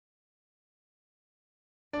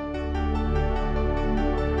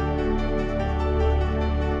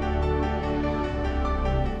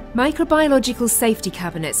Microbiological safety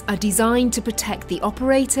cabinets are designed to protect the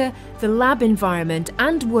operator, the lab environment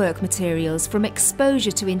and work materials from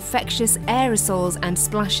exposure to infectious aerosols and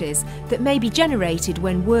splashes that may be generated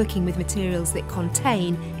when working with materials that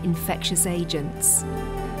contain infectious agents.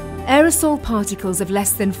 Aerosol particles of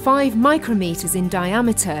less than 5 micrometers in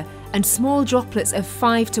diameter and small droplets of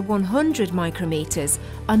 5 to 100 micrometers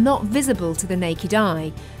are not visible to the naked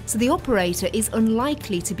eye, so the operator is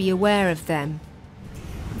unlikely to be aware of them.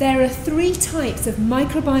 There are 3 types of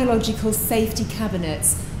microbiological safety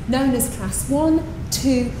cabinets, known as Class 1,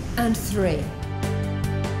 2 and 3.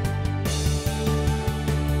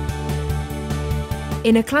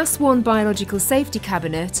 In a Class 1 biological safety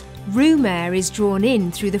cabinet, room air is drawn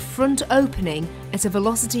in through the front opening at a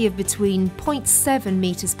velocity of between 0.7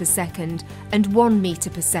 meters per second and 1 meter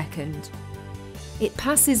per second. It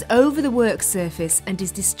passes over the work surface and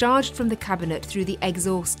is discharged from the cabinet through the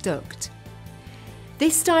exhaust duct.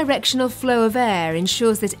 This directional flow of air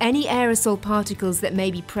ensures that any aerosol particles that may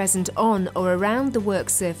be present on or around the work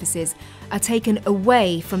surfaces are taken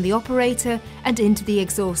away from the operator and into the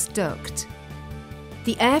exhaust duct.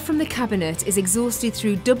 The air from the cabinet is exhausted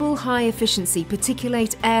through double high-efficiency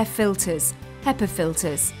particulate air filters, HEPA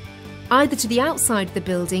filters, either to the outside of the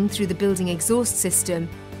building through the building exhaust system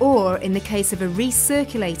or, in the case of a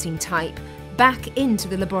recirculating type, back into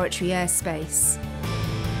the laboratory airspace.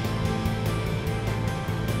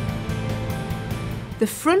 The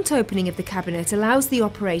front opening of the cabinet allows the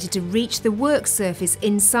operator to reach the work surface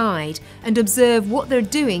inside and observe what they're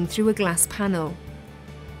doing through a glass panel.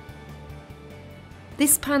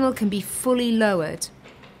 This panel can be fully lowered.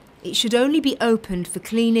 It should only be opened for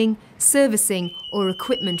cleaning, servicing or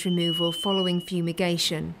equipment removal following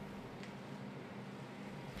fumigation.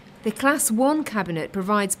 The Class 1 cabinet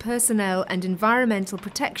provides personnel and environmental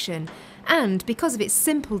protection and, because of its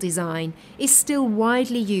simple design, is still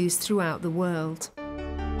widely used throughout the world.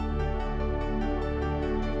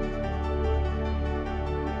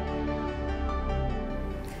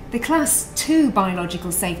 The Class 2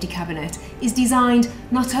 biological safety cabinet is designed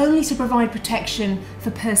not only to provide protection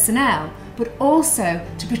for personnel, but also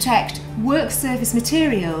to protect work surface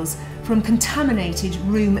materials from contaminated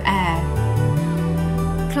room air.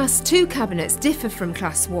 Class 2 cabinets differ from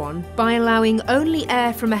Class 1 by allowing only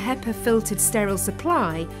air from a HEPA-filtered sterile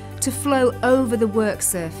supply to flow over the work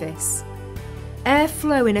surface.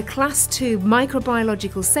 Airflow in a Class 2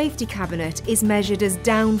 microbiological safety cabinet is measured as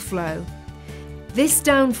downflow. This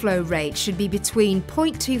downflow rate should be between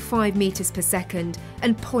 0.25 meters per second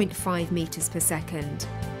and 0.5 meters per second.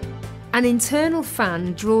 An internal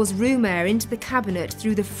fan draws room air into the cabinet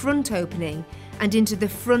through the front opening and into the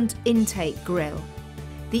front intake grill.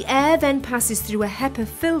 The air then passes through a HEPA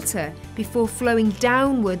filter before flowing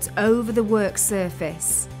downwards over the work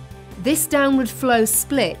surface. This downward flow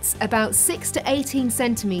splits about 6 to 18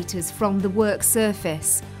 centimeters from the work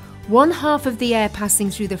surface, one half of the air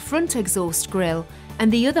passing through the front exhaust grill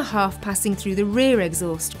and the other half passing through the rear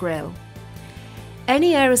exhaust grill.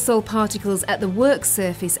 Any aerosol particles at the work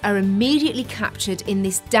surface are immediately captured in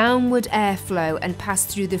this downward airflow and pass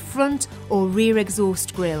through the front or rear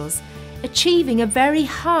exhaust grills, achieving a very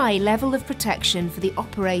high level of protection for the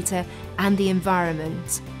operator and the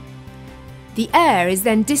environment. The air is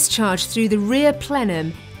then discharged through the rear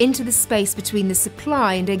plenum into the space between the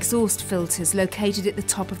supply and exhaust filters located at the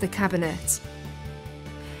top of the cabinet.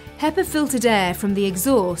 HEPA-filtered air from the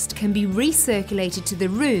exhaust can be recirculated to the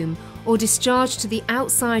room or discharged to the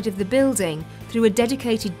outside of the building through a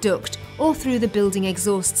dedicated duct or through the building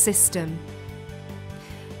exhaust system.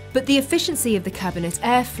 But the efficiency of the cabinet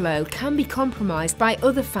airflow can be compromised by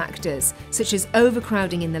other factors such as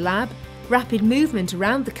overcrowding in the lab, rapid movement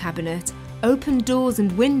around the cabinet, open doors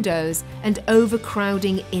and windows, and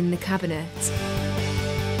overcrowding in the cabinet.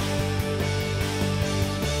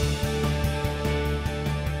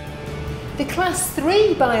 The Class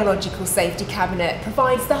 3 biological safety cabinet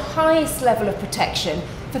provides the highest level of protection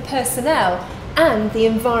for personnel and the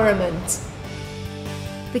environment.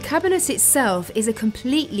 The cabinet itself is a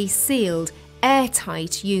completely sealed,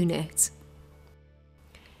 airtight unit.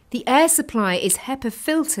 The air supply is HEPA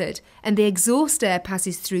filtered and the exhaust air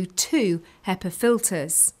passes through 2 HEPA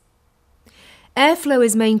filters. Airflow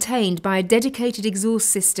is maintained by a dedicated exhaust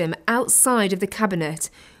system outside of the cabinet,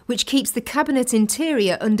 which keeps the cabinet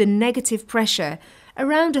interior under negative pressure,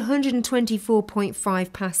 around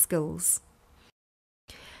 124.5 pascals.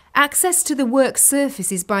 Access to the work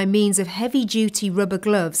surface is by means of heavy-duty rubber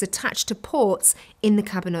gloves attached to ports in the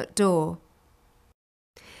cabinet door.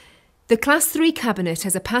 The Class 3 cabinet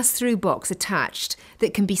has a pass-through box attached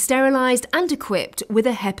that can be sterilised and equipped with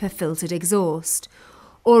a HEPA-filtered exhaust.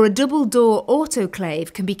 or a double-door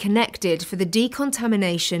autoclave can be connected for the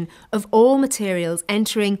decontamination of all materials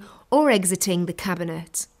entering or exiting the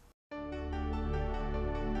cabinet.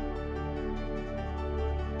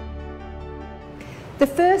 The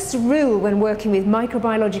first rule when working with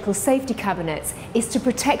microbiological safety cabinets is to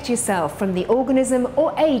protect yourself from the organism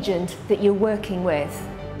or agent that you're working with.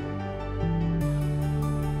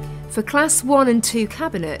 For Class 1 and 2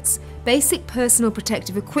 cabinets, basic personal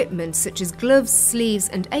protective equipment such as gloves, sleeves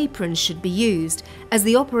and aprons should be used, as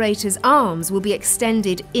the operator's arms will be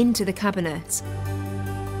extended into the cabinet.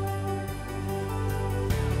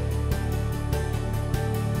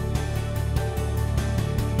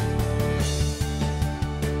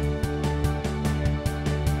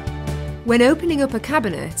 When opening up a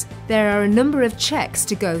cabinet, there are a number of checks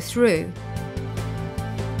to go through.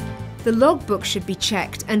 The logbook should be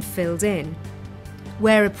checked and filled in.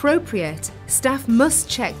 Where appropriate, staff must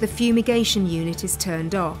check the fumigation unit is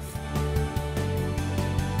turned off.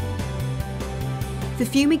 The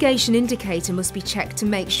fumigation indicator must be checked to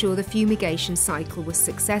make sure the fumigation cycle was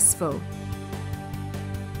successful.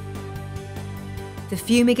 The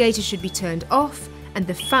fumigator should be turned off and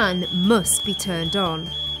the fan must be turned on.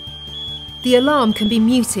 The alarm can be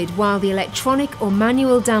muted while the electronic or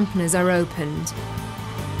manual dampeners are opened.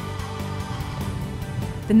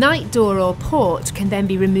 The night door or port can then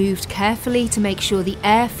be removed carefully to make sure the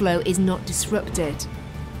airflow is not disrupted.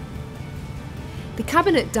 The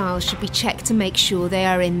cabinet dials should be checked to make sure they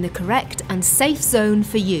are in the correct and safe zone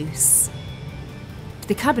for use.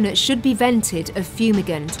 The cabinet should be vented of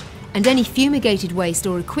fumigant, and any fumigated waste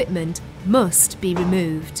or equipment must be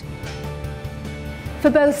removed. For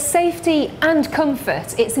both safety and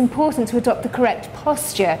comfort, it's important to adopt the correct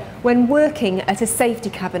posture when working at a safety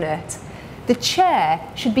cabinet. The chair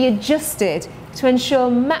should be adjusted to ensure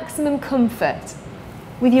maximum comfort,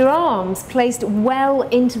 with your arms placed well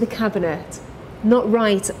into the cabinet, not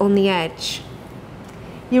right on the edge.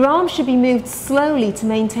 Your arms should be moved slowly to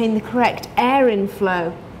maintain the correct air inflow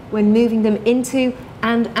when moving them into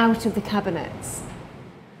and out of the cabinets.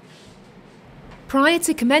 Prior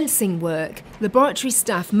to commencing work, laboratory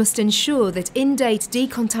staff must ensure that in-date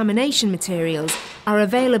decontamination materials are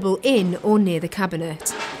available in or near the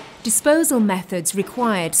cabinet. Disposal methods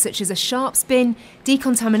required, such as a sharps bin,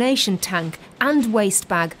 decontamination tank and waste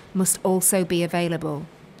bag, must also be available.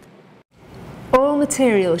 All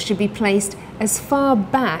materials should be placed as far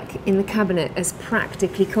back in the cabinet as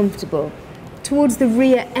practically comfortable, towards the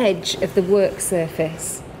rear edge of the work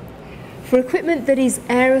surface. For equipment that is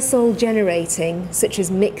aerosol generating, such as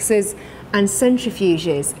mixers and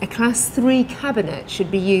centrifuges, a Class 3 cabinet should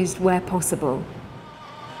be used where possible.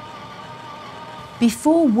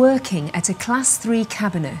 Before working at a Class 3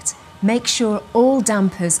 cabinet, make sure all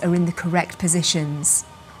dampers are in the correct positions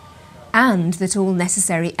and that all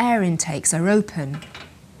necessary air intakes are open.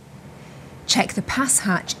 Check the pass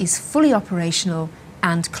hatch is fully operational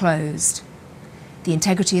and closed. The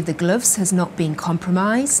integrity of the gloves has not been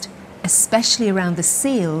compromised, especially around the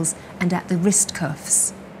seals and at the wrist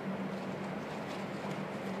cuffs.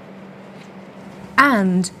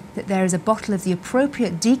 And that there is a bottle of the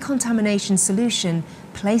appropriate decontamination solution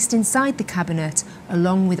placed inside the cabinet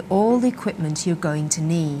along with all the equipment you're going to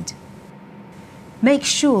need. Make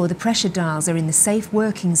sure the pressure dials are in the safe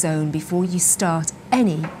working zone before you start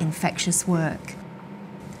any infectious work.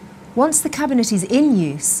 Once the cabinet is in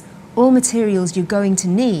use, all materials you're going to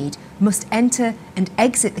need must enter and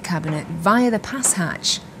exit the cabinet via the pass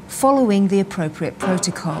hatch, following the appropriate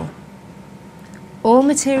protocol. All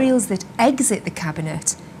materials that exit the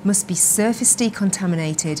cabinet must be surface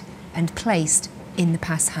decontaminated and placed in the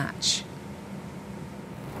pass hatch.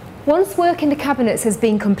 Once work in the cabinets has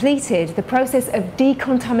been completed, the process of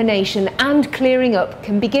decontamination and clearing up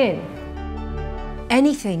can begin.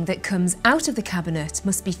 Anything that comes out of the cabinet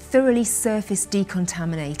must be thoroughly surface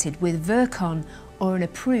decontaminated with Virkon or an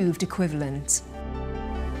approved equivalent.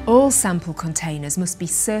 All sample containers must be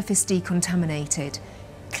surface decontaminated,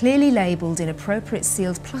 clearly labelled in appropriate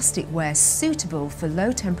sealed plasticware suitable for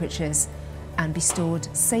low temperatures, and be stored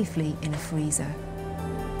safely in a freezer.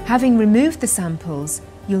 Having removed the samples,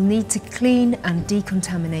 you'll need to clean and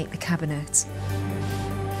decontaminate the cabinet.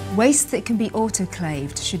 Waste that can be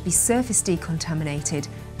autoclaved should be surface decontaminated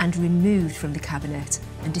and removed from the cabinet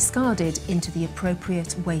and discarded into the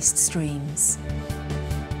appropriate waste streams.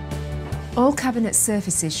 All cabinet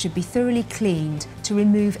surfaces should be thoroughly cleaned to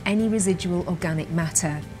remove any residual organic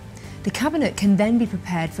matter. The cabinet can then be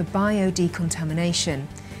prepared for biodecontamination.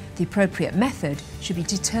 The appropriate method should be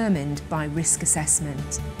determined by risk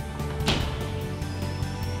assessment.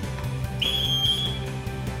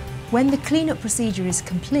 When the clean-up procedure is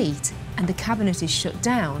complete, and the cabinet is shut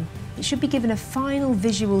down, it should be given a final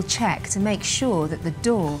visual check to make sure that the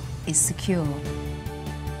door is secure.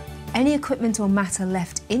 Any equipment or matter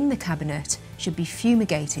left in the cabinet should be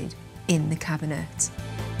fumigated in the cabinet.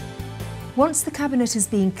 Once the cabinet has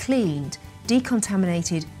been cleaned,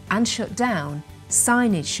 decontaminated and shut down,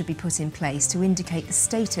 signage should be put in place to indicate the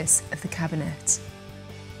status of the cabinet.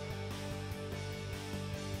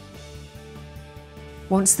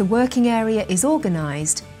 Once the working area is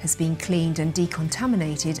organised, has been cleaned and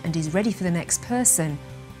decontaminated and is ready for the next person,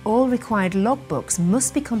 all required logbooks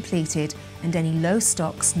must be completed and any low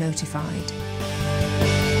stocks notified.